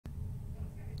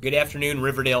Good afternoon,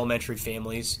 Riverdale Elementary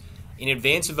families. In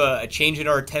advance of a change in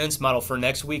our attendance model for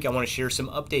next week, I want to share some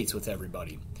updates with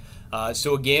everybody.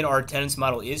 So again, our attendance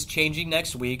model is changing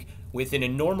next week. Within a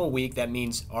normal week, that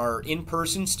means our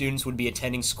in-person students would be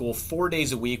attending school 4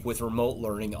 days a week with remote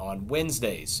learning on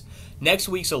Wednesdays. Next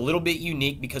week's a little bit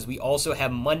unique because we also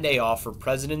have Monday off for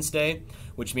President's Day,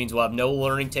 which means we'll have no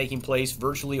learning taking place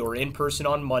virtually or in person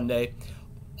on Monday.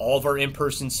 All of our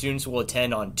in-person students will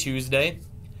attend on Tuesday,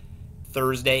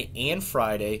 Thursday, and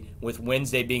Friday, with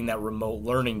Wednesday being that remote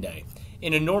learning day.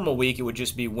 In a normal week, it would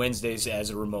just be Wednesdays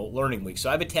as a remote learning week. So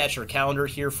I've attached our calendar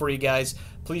here for you guys.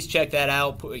 Please check that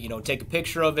out. Take a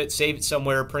picture of it, save it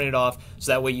somewhere, print it off,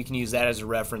 so that way you can use that as a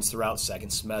reference throughout second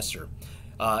semester.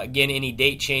 Again, any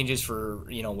date changes for,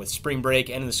 with spring break,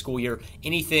 end of the school year,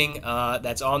 anything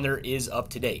that's on there is up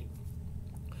to date.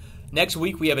 Next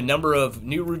week, we have a number of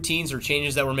new routines or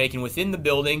changes that we're making within the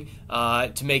building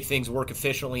to make things work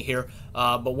efficiently here.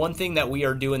 But one thing that we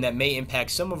are doing that may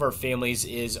impact some of our families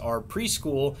is our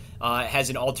preschool has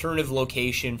an alternative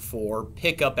location for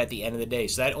pickup at the end of the day.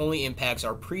 So that only impacts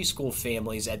our preschool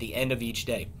families at the end of each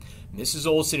day. Mrs.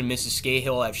 Olson and Mrs.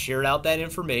 Scahill have shared out that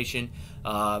information.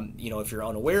 If you're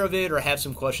unaware of it or have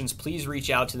some questions, please reach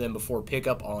out to them before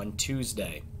pickup on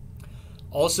Tuesday.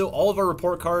 Also, all of our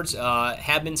report cards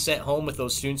have been sent home with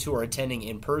those students who are attending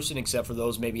in person, except for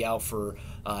those maybe out for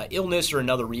illness or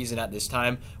another reason at this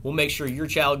time. We'll make sure your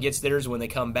child gets theirs when they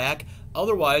come back.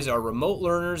 Otherwise, our remote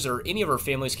learners or any of our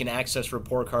families can access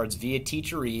report cards via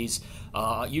Teacher-Ease,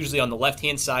 usually on the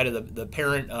left-hand side of the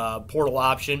parent portal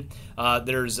option.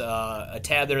 There's a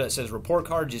tab there that says report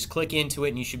card. Just click into it,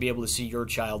 and you should be able to see your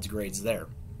child's grades there.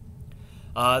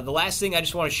 The last thing I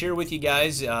just want to share with you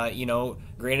guys,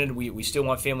 granted, we still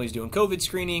want families doing COVID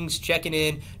screenings, checking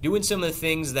in, doing some of the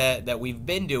things that we've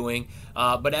been doing.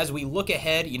 But as we look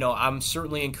ahead, I'm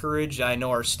certainly encouraged. I know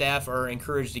our staff are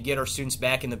encouraged to get our students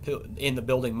back in the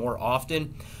building more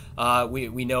often.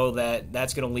 We know that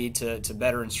that's going to lead to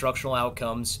better instructional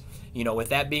outcomes. With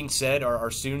that being said,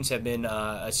 our students have been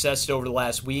assessed over the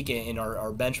last week in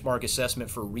our benchmark assessment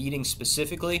for reading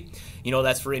specifically.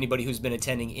 That's for anybody who's been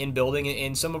attending in building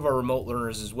and some of our remote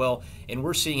learners as well. And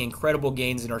we're seeing incredible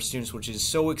gains in our students, which is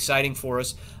so exciting for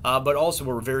us. But also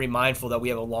we're very mindful that we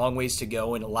have a long ways to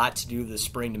go and a lot to do this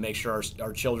spring to make sure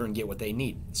our children get what they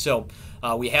need. So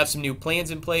we have some new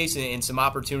plans in place and some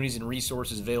opportunities and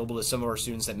resources available to some of our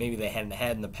students that maybe they hadn't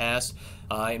had in the past.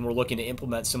 And we're looking to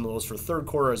implement some of those for third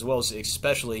quarter as well as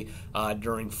especially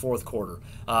during fourth quarter.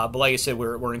 But like I said,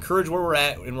 we're encouraged where we're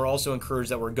at, and we're also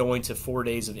encouraged that we're going to 4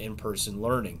 days of in-person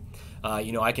learning.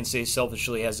 I can say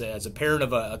selfishly as a parent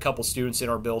of a couple students in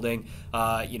our building,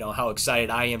 how excited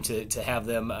I am to have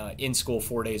them in school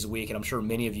 4 days a week, and I'm sure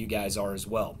many of you guys are as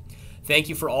well. Thank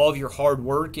you for all of your hard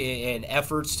work and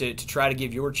efforts to try to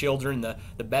give your children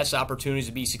the best opportunities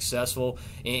to be successful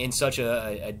in such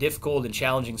a difficult and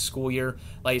challenging school year.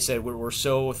 Like I said, we're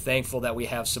so thankful that we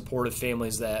have supportive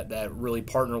families that really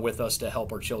partner with us to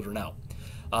help our children out.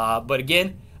 But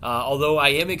again, although I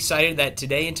am excited that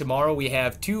today and tomorrow we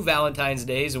have 2 Valentine's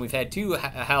Days and we've had 2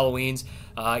 Halloweens.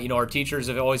 Our teachers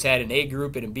have always had an A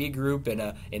group and a B group and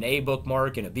an A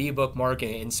bookmark and a B bookmark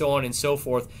and so on and so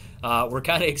forth. We're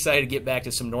kind of excited to get back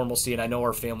to some normalcy, and I know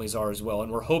our families are as well.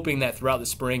 And we're hoping that throughout the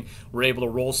spring we're able to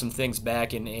roll some things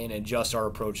back and adjust our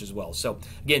approach as well. So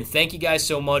again, thank you guys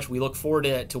so much. We look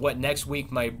forward to what next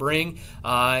week might bring,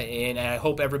 and I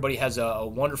hope everybody has a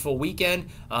wonderful weekend,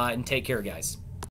 and take care, guys.